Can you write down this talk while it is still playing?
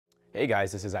Hey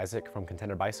guys, this is Isaac from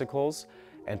Contender Bicycles,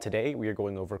 and today we are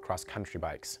going over cross-country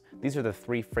bikes. These are the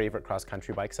three favorite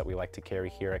cross-country bikes that we like to carry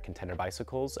here at Contender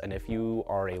Bicycles, and if you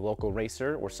are a local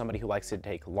racer or somebody who likes to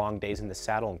take long days in the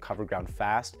saddle and cover ground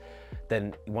fast,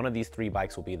 then one of these three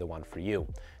bikes will be the one for you.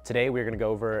 Today we're going to go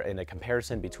over in a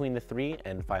comparison between the three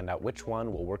and find out which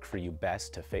one will work for you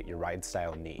best to fit your ride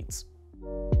style needs.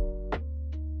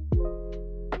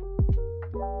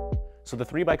 So the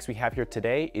three bikes we have here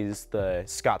today is the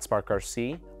Scott Spark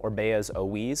RC, Orbea's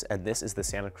OEs, and this is the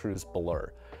Santa Cruz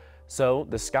Blur. So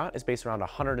the Scott is based around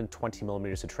 120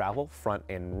 millimeters of travel, front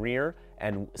and rear,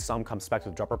 and some come spec'd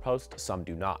with dropper post, some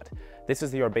do not. This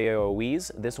is the Orbea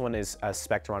OEs. This one is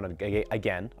spec'd around,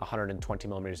 again, 120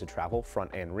 millimeters of travel,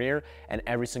 front and rear, and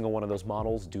every single one of those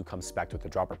models do come spec'd with the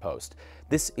dropper post.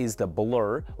 This is the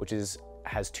Blur, which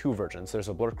has two versions. There's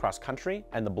a Blur Cross Country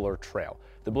and the Blur Trail.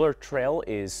 The Blur Trail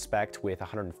is spec'd with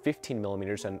 115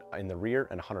 millimeters in the rear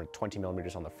and 120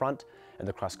 millimeters on the front, and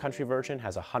the Cross Country version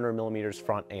has 100 millimeters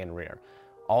front and rear.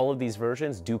 All of these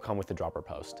versions do come with the dropper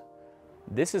post.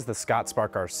 This is the Scott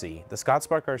Spark RC. The Scott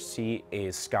Spark RC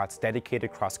is Scott's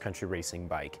dedicated cross-country racing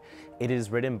bike. It is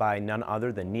ridden by none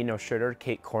other than Nino Schurter,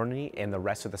 Kate Corney, and the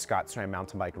rest of the Scott SRAM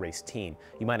mountain bike race team.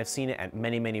 You might have seen it at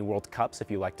many World Cups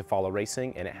if you like to follow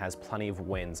racing, and it has plenty of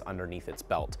wins underneath its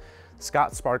belt.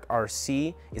 Scott Spark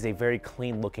RC is a very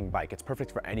clean looking bike. It's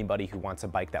perfect for anybody who wants a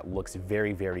bike that looks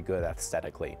very good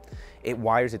aesthetically. It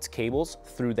wires its cables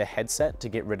through the headset to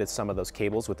get rid of some of those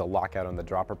cables with the lockout on the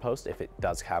dropper post, if it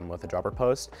does have them with a dropper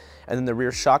post. And then the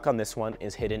rear shock on this one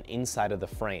is hidden inside of the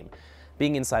frame.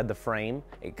 Being inside the frame,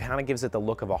 it kind of gives it the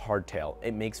look of a hardtail.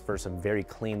 It makes for some very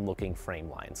clean looking frame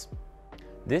lines.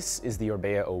 This is the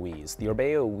Orbea OEs. The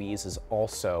Orbea OEs is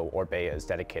also Orbea's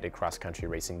dedicated cross-country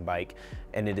racing bike,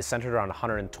 and it is centered around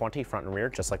 120 front and rear,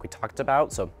 just like we talked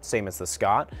about, so same as the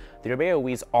Scott. The Orbea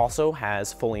OEs also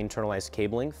has fully internalized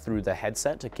cabling through the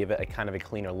headset to give it a kind of a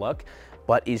cleaner look,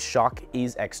 but its shock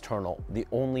is external. The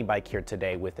only bike here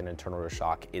today with an internal rear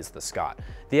shock is the Scott.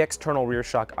 The external rear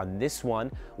shock on this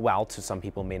one, while to some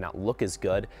people may not look as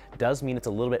good, does mean it's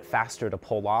a little bit faster to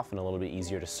pull off and a little bit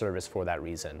easier to service for that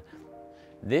reason.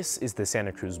 This is the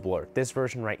Santa Cruz Blur. This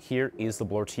version right here is the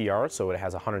Blur TR, so it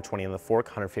has 120 in the fork,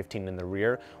 115 in the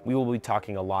rear. We will be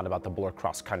talking a lot about the Blur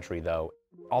Cross Country though.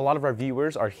 A lot of our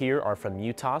viewers are from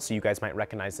Utah, so you guys might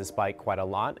recognize this bike quite a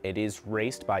lot. It is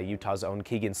raced by Utah's own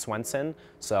Keegan Swenson,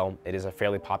 so it is a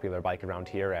fairly popular bike around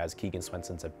here, as Keegan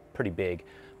Swenson's a pretty big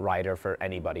rider for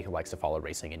anybody who likes to follow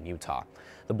racing in Utah.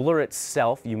 The Blur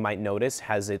itself, you might notice,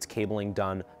 has its cabling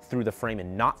done through the frame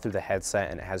and not through the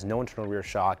headset, and it has no internal rear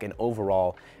shock, and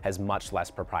overall has much less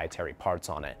proprietary parts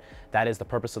on it. That is the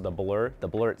purpose of the Blur. The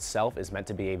Blur itself is meant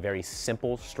to be a very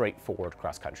simple, straightforward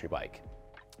cross-country bike.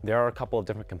 There are a couple of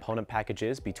different component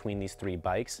packages between these three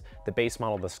bikes. The base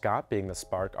model of the Scott being the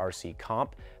Spark RC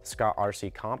Comp. Scott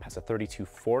RC Comp has a 32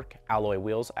 fork, alloy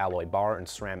wheels, alloy bar, and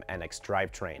SRAM NX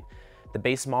drivetrain. The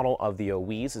base model of the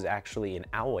OEs is actually an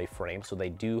alloy frame, so they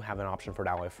do have an option for an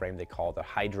alloy frame they call the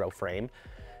Hydro frame.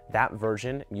 That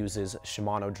version uses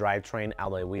Shimano drivetrain,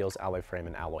 alloy wheels, alloy frame,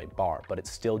 and alloy bar, but it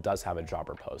still does have a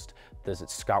dropper post. The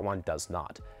Scott one does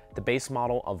not. The base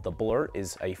model of the Blur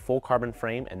is a full carbon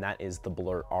frame, and that is the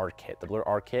Blur R Kit. The Blur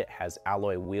R Kit has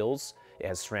alloy wheels, it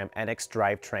has SRAM NX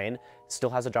drivetrain, still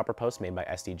has a dropper post made by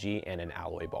SDG, and an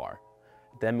alloy bar.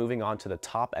 Then moving on to the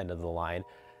top end of the line,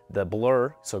 the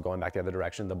Blur, so going back the other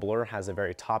direction, the Blur has a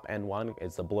very top end one.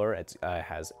 It's the Blur, it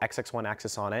has XX1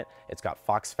 axis on it, it's got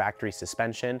Fox factory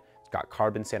suspension, it's got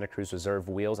carbon Santa Cruz Reserve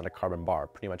wheels, and a carbon bar,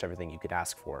 pretty much everything you could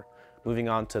ask for. Moving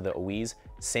on to the OEs,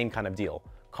 same kind of deal.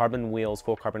 Carbon wheels,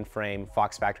 full carbon frame,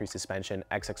 Fox factory suspension,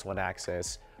 XX1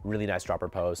 axis, really nice dropper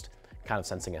post, kind of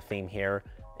sensing a theme here.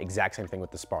 Exact same thing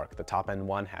with the Spark. The top end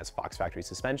one has Fox factory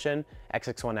suspension,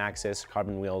 XX1 axis,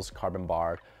 carbon wheels, carbon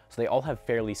bar, so they all have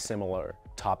fairly similar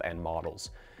top end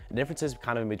models. The difference is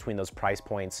kind of in between those price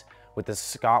points. With the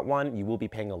Scott one, you will be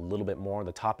paying a little bit more.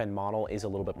 The top end model is a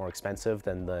little bit more expensive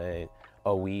than the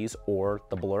OEs or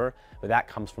the Blur, but that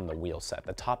comes from the wheel set.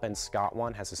 The top end Scott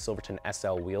one has a Silverton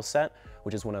SL wheel set,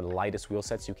 which is one of the lightest wheel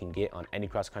sets you can get on any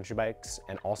cross-country bikes,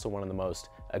 and also one of the most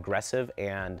aggressive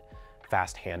and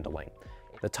fast handling.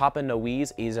 The top end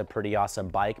OEs is a pretty awesome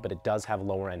bike, but it does have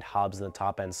lower end hubs than the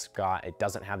top end Scott. It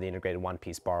doesn't have the integrated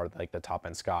one-piece bar like the top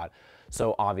end Scott.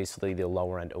 So obviously the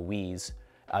lower end OEs,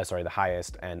 the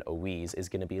highest end OEs is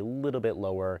gonna be a little bit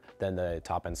lower than the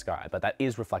top end Scott, but that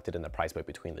is reflected in the price point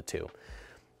between the two.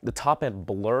 The top end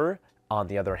Blur on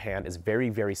the other hand, is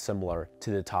very similar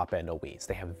to the top end OEs.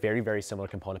 They have very similar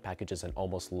component packages and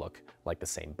almost look like the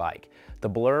same bike. The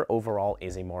Blur overall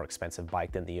is a more expensive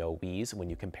bike than the OEs when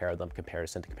you compare them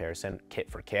comparison to comparison, kit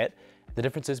for kit. The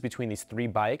differences between these three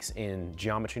bikes in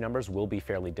geometry numbers will be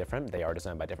fairly different. They are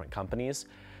designed by different companies.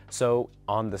 So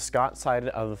on the Scott side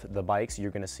of the bikes,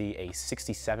 you're gonna see a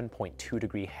 67.2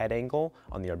 degree head angle.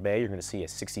 On the Orbea, you're gonna see a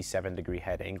 67 degree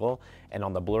head angle. And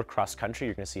on the Blur Cross Country,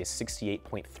 you're gonna see a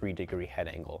 68.3 degree head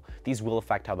angle. These will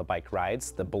affect how the bike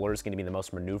rides. The Blur is gonna be the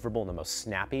most maneuverable and the most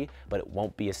snappy, but it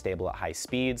won't be as stable at high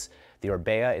speeds. The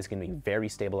Orbea is gonna be very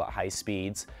stable at high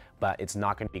speeds, but it's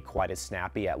not gonna be quite as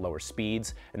snappy at lower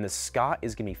speeds. And the Scott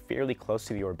is gonna be fairly close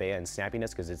to the Orbea in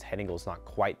snappiness because its head angle is not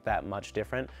quite that much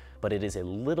different, but it is a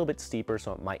little bit steeper,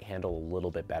 so it might handle a little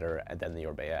bit better than the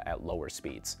Orbea at lower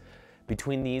speeds.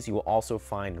 Between these, you will also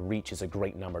find reach is a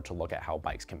great number to look at how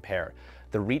bikes compare.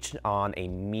 The reach on a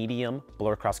medium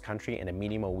Blur Cross Country and a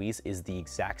medium Oise is the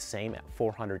exact same at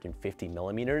 450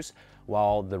 millimeters,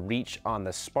 while the reach on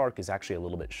the Spark is actually a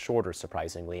little bit shorter,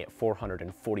 surprisingly, at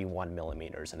 441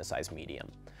 millimeters in a size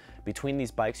medium. Between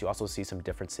these bikes, you also see some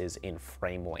differences in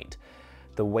frame weight.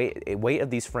 The weight of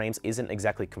these frames isn't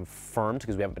exactly confirmed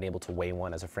because we haven't been able to weigh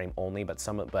one as a frame only, but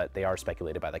they are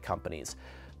speculated by the companies.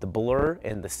 The Blur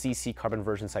and the CC carbon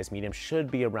version size medium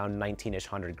should be around 19-ish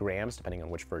hundred grams, depending on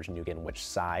which version you get and which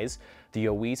size. The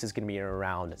Oise is going to be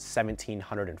around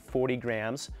 1,740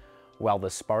 grams, while the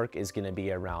Spark is going to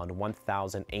be around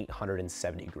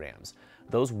 1,870 grams.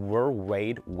 Those were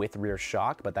weighed with rear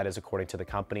shock, but that is according to the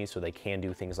company, so they can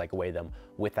do things like weigh them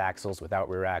with axles, without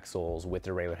rear axles, with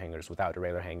derailleur hangers, without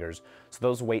derailleur hangers. So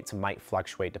those weights might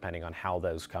fluctuate depending on how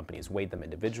those companies weighed them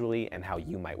individually and how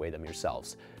you might weigh them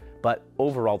yourselves. But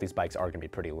overall, these bikes are gonna be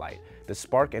pretty light. The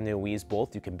Spark and the Oise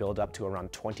both, you can build up to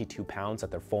around 22 pounds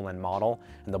at their full-end model,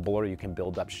 and the Blur you can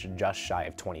build up just shy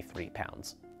of 23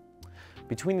 pounds.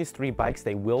 Between these three bikes,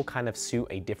 they will kind of suit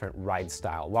a different ride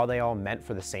style. While they all meant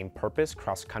for the same purpose,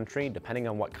 cross-country, depending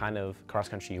on what kind of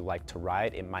cross-country you like to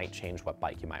ride, it might change what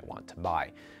bike you might want to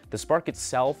buy. The Spark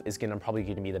itself is probably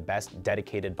going to be the best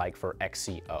dedicated bike for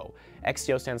XCO.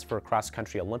 XCO stands for Cross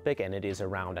Country Olympic, and it is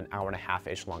around an hour and a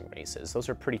half-ish long races. Those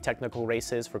are pretty technical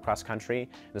races for cross-country.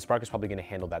 The Spark is probably going to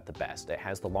handle that the best. It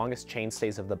has the longest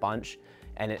chainstays of the bunch,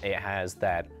 and it has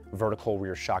that vertical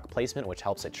rear shock placement, which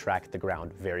helps it track the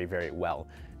ground very, very well.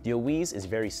 The Oise is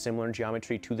very similar in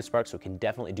geometry to the Spark, so it can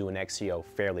definitely do an XCO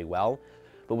fairly well.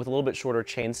 But with a little bit shorter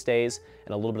chainstays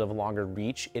and a little bit of a longer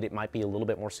reach, it might be a little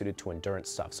bit more suited to endurance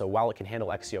stuff. So while it can handle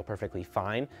XCO perfectly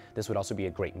fine, this would also be a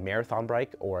great marathon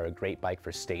bike or a great bike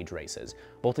for stage races.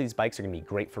 Both of these bikes are gonna be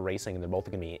great for racing, and they're both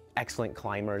gonna be excellent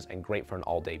climbers and great for an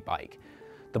all-day bike.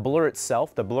 The Blur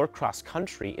itself, the Blur Cross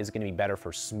Country, is going to be better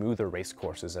for smoother race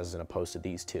courses as opposed to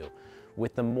these two.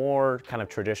 With the more kind of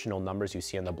traditional numbers you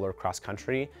see on the Blur Cross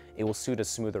Country, it will suit a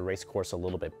smoother race course a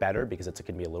little bit better because it's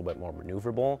going to be a little bit more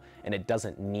maneuverable, and it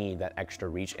doesn't need that extra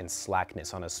reach and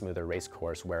slackness on a smoother race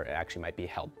course where it actually might be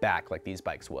held back like these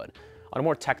bikes would. On a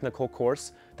more technical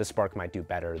course, the Spark might do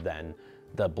better than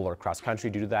the Blur Cross Country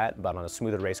due to that, but on a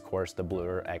smoother race course, the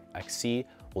Blur XC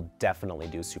will definitely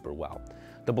do super well.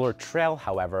 The Blur Trail,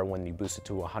 however, when you boost it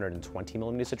to 120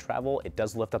 millimeters of travel, it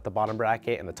does lift up the bottom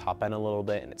bracket and the top end a little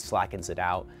bit, and it slackens it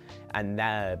out. And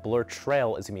that Blur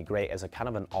Trail is gonna be great as a kind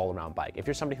of an all-around bike. If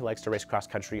you're somebody who likes to race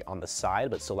cross-country on the side,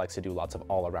 but still likes to do lots of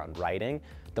all-around riding,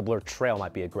 the Blur Trail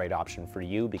might be a great option for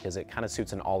you because it kind of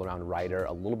suits an all-around rider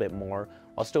a little bit more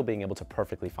while still being able to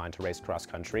perfectly fine to race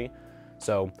cross-country.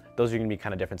 So those are gonna be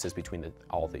kind of differences between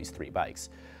all of these three bikes.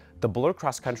 The Blur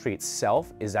Cross Country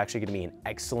itself is actually going to be an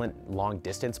excellent long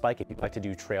distance bike if you like to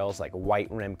do trails like White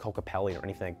Rim, Kokopelli, or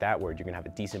anything like that where you're going to have a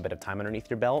decent bit of time underneath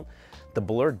your belt. The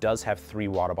Blur does have 3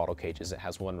 water bottle cages. It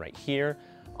has one right here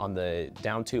on the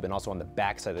down tube and also on the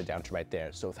back side of the down tube right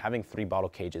there. So having 3 bottle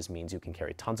cages means you can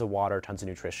carry tons of water, tons of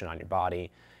nutrition on your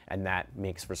body, and that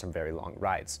makes for some very long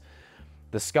rides.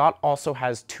 The Scott also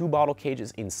has 2 bottle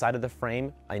cages inside of the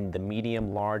frame in the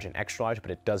medium, large, and extra large,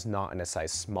 but it does not in a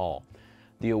size small.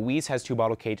 The Oise has 2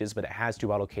 bottle cages, but it has 2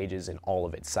 bottle cages in all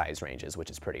of its size ranges,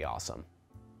 which is pretty awesome.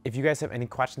 If you guys have any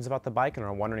questions about the bike and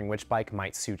are wondering which bike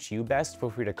might suit you best, feel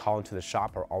free to call into the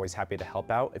shop. We're always happy to help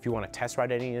out. If you want to test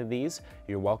ride any of these,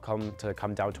 you're welcome to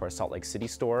come down to our Salt Lake City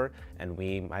store, and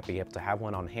we might be able to have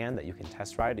one on hand that you can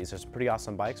test ride. These are some pretty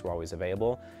awesome bikes. We're always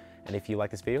available. And if you like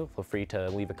this video, feel free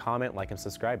to leave a comment, like, and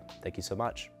subscribe. Thank you so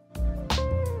much.